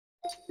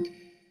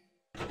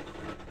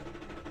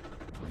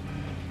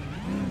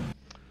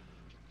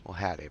Well,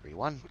 howdy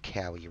everyone,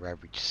 Cowy, your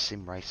average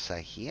sim racer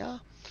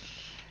here.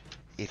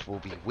 It will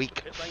be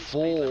week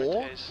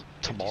 4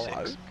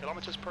 tomorrow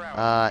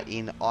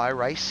in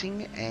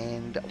iRacing,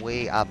 and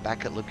we are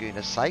back at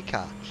Laguna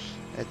Seca.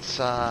 It's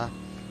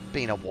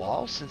been a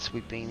while since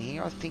we've been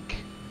here. I think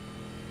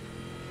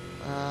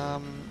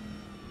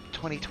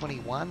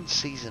 2021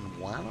 season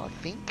 1, I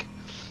think.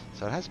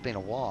 So it has been a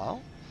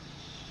while.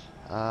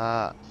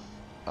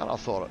 And I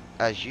thought,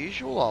 as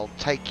usual, I'll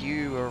take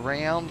you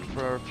around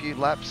for a few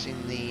laps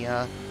in the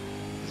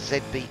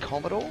ZB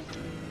Commodore.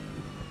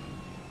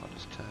 I'll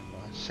just turn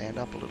my sound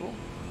up a little.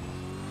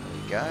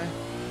 There you go.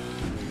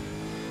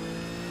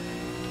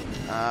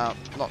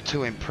 Not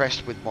too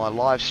impressed with my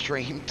live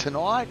stream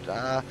tonight.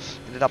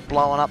 Ended up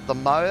blowing up the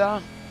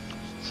motor.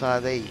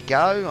 So there you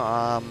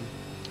go.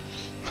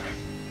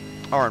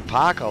 Oran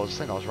Park, I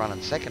think I was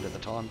running second at the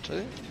time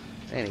too.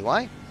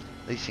 Anyway,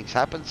 these things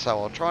happen,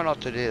 so I'll try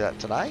not to do that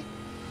today.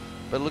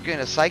 But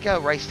Laguna Seca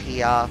raced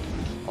here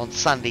on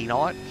Sunday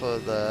night for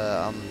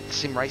the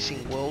Sim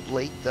Racing World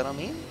League that I'm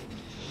in,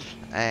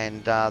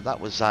 and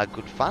that was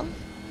good fun.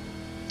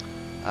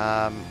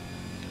 I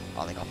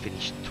think I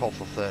finished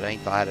 12th or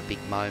 13th. I had a big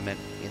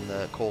moment in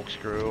the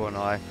Corkscrew, and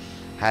I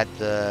had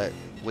the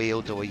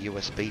wheel do a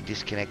USB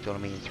disconnect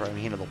on me and throw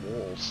me into the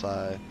wall.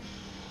 So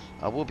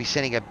I will be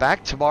sending it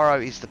back. Tomorrow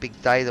is the big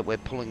day that we're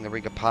pulling the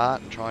rig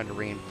apart and trying to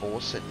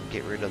reinforce it and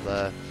get rid of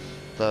the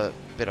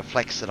bit of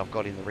flex that I've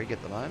got in the rig at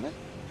the moment.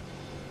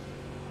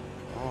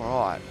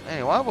 Alright,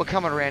 anyway, we're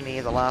coming around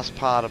near the last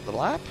part of the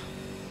lap.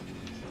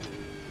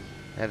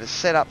 Now to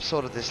set up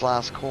sort of this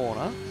last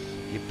corner,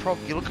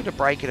 you're looking to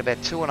brake at about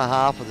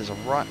 2.5, and there's a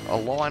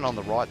line on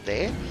the right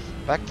there.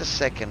 Back to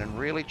second and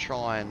really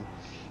try and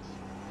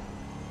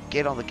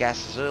get on the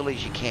gas as early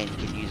as you can. You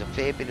can use a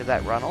fair bit of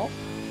that runoff.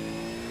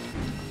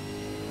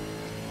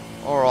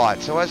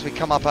 Alright, so as we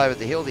come up over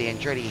the hill, the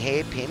Andretti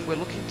hairpin, we're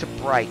looking to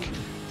brake.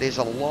 There's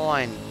a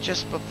line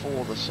just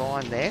before the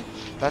sign there.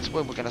 That's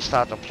when we're going to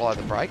start to apply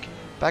the brake.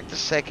 Back to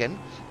second.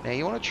 Now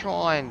you want to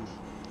try and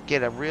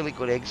get a really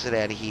good exit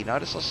out of here.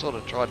 Notice I sort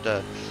of tried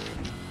to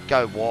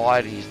go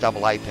wide and use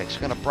double apex.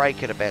 We're going to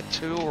brake at about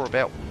 2 or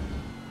about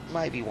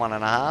maybe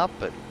 1.5,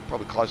 but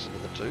probably closer to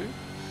the 2.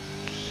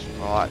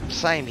 Alright,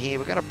 same here.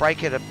 We're going to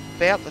brake at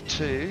about the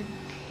 2,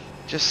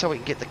 just so we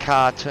can get the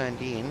car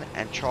turned in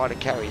and try to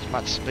carry as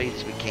much speed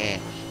as we can.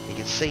 You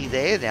can see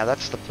there, now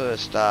that's the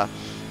first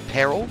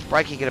peril,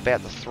 braking at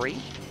about the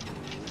 3,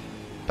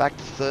 back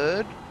to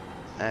third,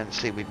 and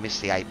see we've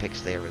missed the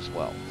apex there as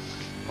well.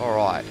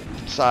 Alright,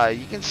 so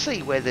you can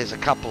see where there's a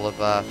couple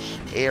of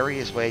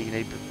areas where you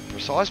need to be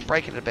precise.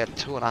 Braking at about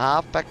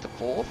 2.5, back to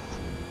 4th,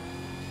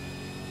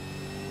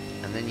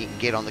 and then you can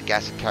get on the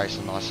gas and carry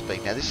some nice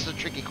speed. Now this is a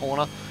tricky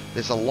corner.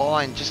 There's a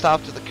line just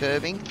after the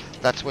curving.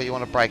 That's where you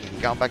want to brake. If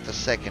you're going back to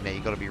second now,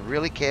 you've got to be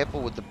really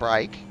careful with the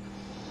brake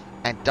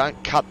and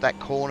don't cut that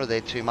corner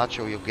there too much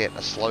or you'll get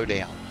a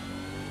slowdown.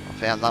 I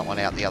found that one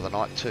out the other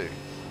night too.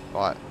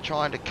 Right,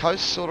 trying to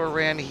coast sort of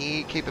around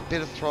here, keep a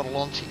bit of throttle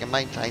on so you can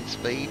maintain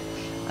speed.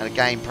 And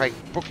again,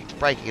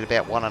 braking at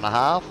about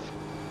 1.5.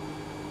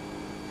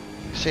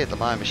 You see at the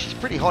moment, she's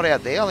pretty hot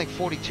out there. I think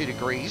 42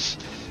 degrees.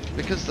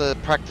 Because the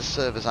practice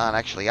servers aren't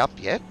actually up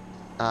yet,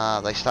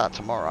 they start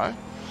tomorrow.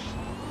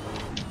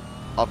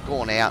 I've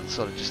gone out and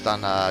sort of just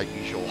done a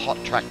usual hot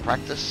track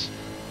practice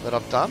that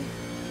I've done.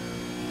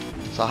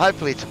 So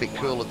hopefully it's a bit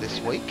cooler this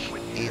week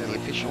in the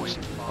officials.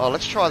 Oh,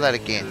 let's try that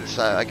again.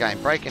 So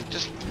again, braking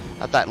just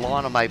at that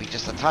line or maybe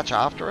just a touch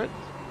after it.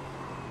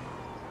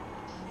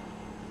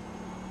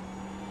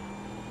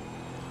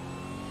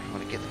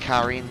 Trying to get the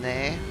car in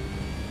there.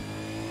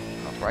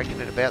 I'm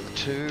braking at about the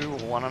 2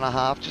 or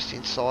 1.5, just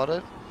inside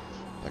it.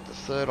 Like the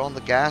third on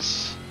the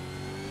gas.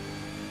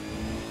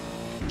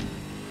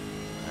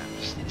 And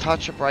just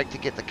touch a brake to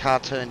get the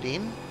car turned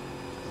in.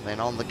 And then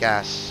on the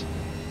gas.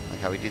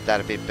 Okay, we did that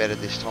a bit better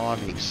this time.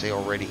 You can see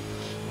already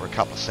we're a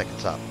couple of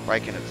seconds up.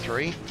 Braking at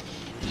 3.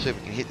 See if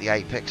we can hit the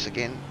apex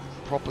again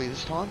properly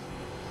this time.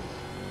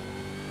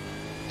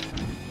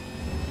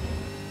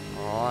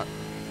 Alright.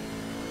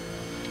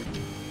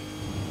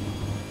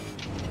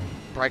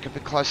 Brake a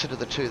bit closer to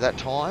the 2 that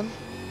time.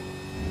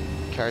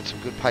 Carried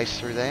some good pace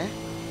through there.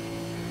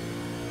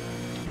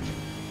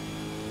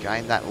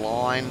 Gain that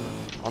line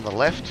on the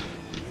left.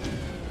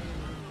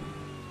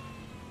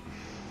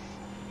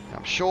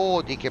 I'm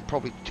sure you could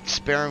probably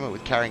experiment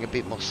with carrying a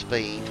bit more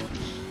speed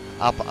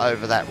up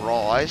over that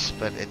rise,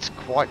 but it's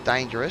quite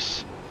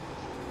dangerous.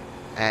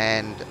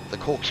 And the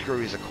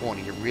Corkscrew is a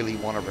corner you really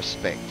want to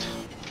respect.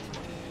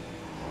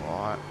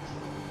 Alright,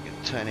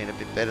 turn in a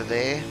bit better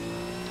there.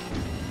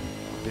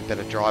 A bit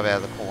better drive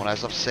out of the corner.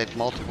 As I've said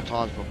multiple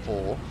times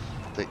before,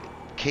 the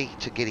key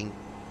to getting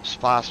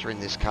faster in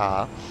this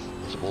car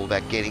is all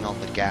about getting on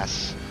the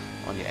gas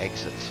on your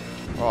exits.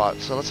 Alright,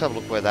 so let's have a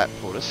look where that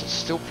put us. It's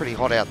still pretty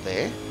hot out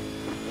there.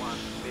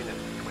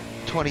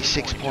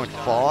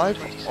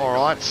 26.5.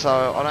 Alright,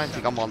 so I don't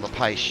think I'm on the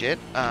pace yet.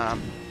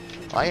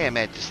 I am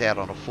just out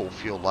on a full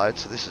fuel load,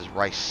 so this is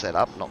race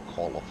setup, not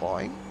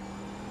qualifying.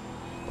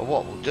 But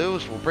what we'll do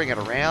is we'll bring it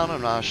around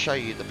and I'll show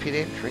you the pit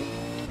entry.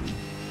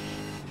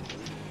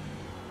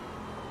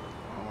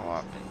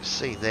 Alright, you can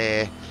see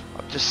there,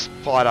 I've just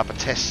fired up a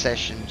test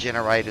session,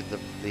 generated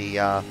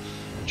the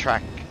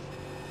track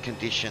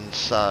conditions,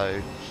 so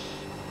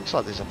looks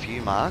like there's a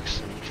few marks.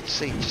 You can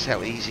see just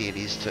how easy it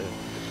is to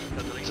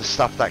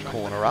stuff that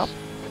corner up.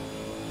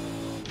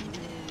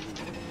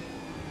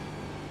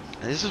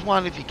 And this is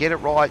one, if you get it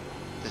right,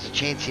 there's a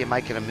chance you're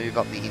making a move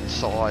up the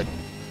inside.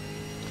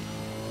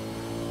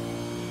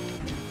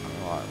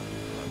 Alright,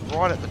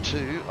 right at the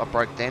 2, I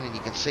broke down, and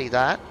you can see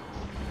that.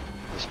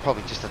 It's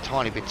probably just a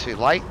tiny bit too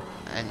late,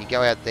 and you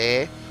go out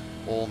there,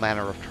 all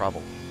manner of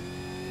trouble.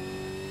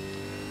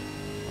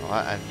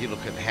 Alright, and you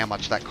look at how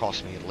much that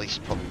cost me, at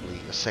least probably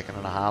a second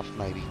and a half,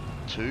 maybe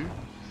 2,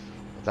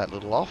 with that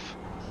little off.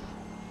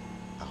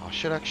 Oh, I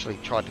should actually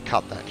try to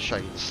cut that and show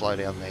you the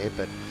slowdown there,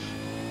 but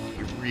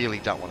you really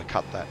don't want to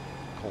cut that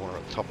corner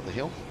at the top of the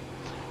hill.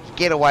 You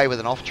get away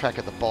with an off track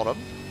at the bottom,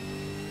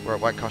 where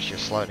it won't cost you a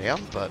slowdown,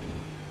 but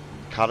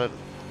cut it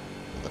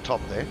at the top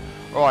there.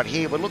 Alright,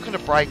 here we're looking to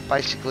brake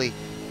basically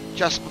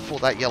just before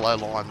that yellow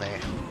line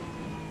there.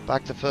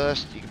 Back to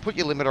first. You can put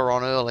your limiter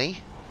on early,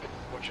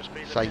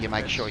 so you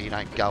make sure you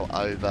don't go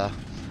over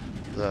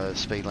the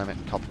speed limit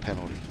and cop a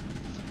penalty.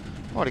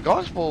 Alrighty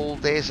guys, well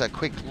there's a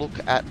quick look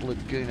at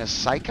Laguna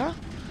Seca.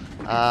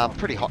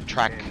 Pretty hot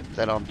track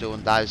that I'm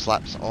doing those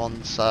laps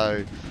on,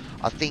 so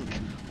I think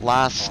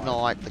last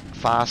night the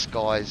fast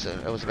guys,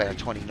 it was about a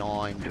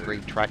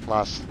 29-degree track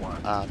last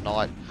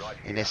night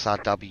in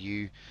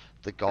SRW.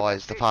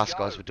 The fast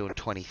guys were doing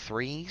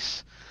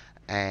 23s,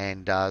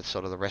 and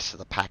sort of the rest of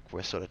the pack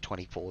were sort of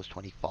 24s,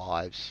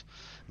 25s,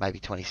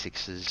 maybe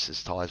 26s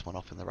as tyres went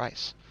off in the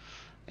race.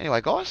 Anyway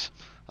guys,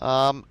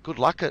 good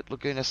luck at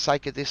Laguna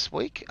Seca this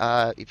week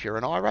if you're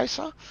an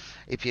iRacer.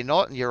 If you're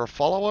not and you're a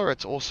follower,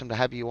 it's awesome to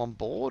have you on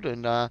board,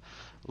 and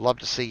love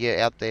to see you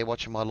out there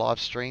watching my live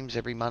streams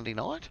every Monday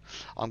night.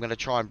 I'm going to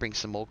try and bring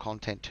some more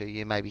content to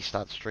you, maybe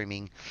start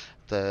streaming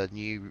the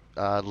new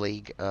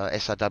league,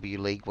 SRW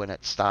league, when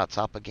it starts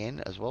up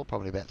again as well,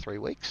 probably about 3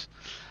 weeks.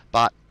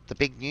 But the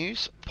big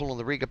news, pulling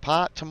the rig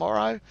apart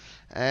tomorrow,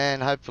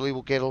 and hopefully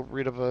we'll get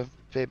rid of a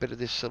fair bit of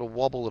this sort of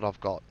wobble that I've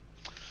got.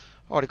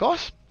 Alrighty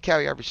guys,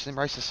 Cowy Average Sim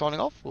Racer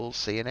signing off. We'll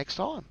see you next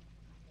time.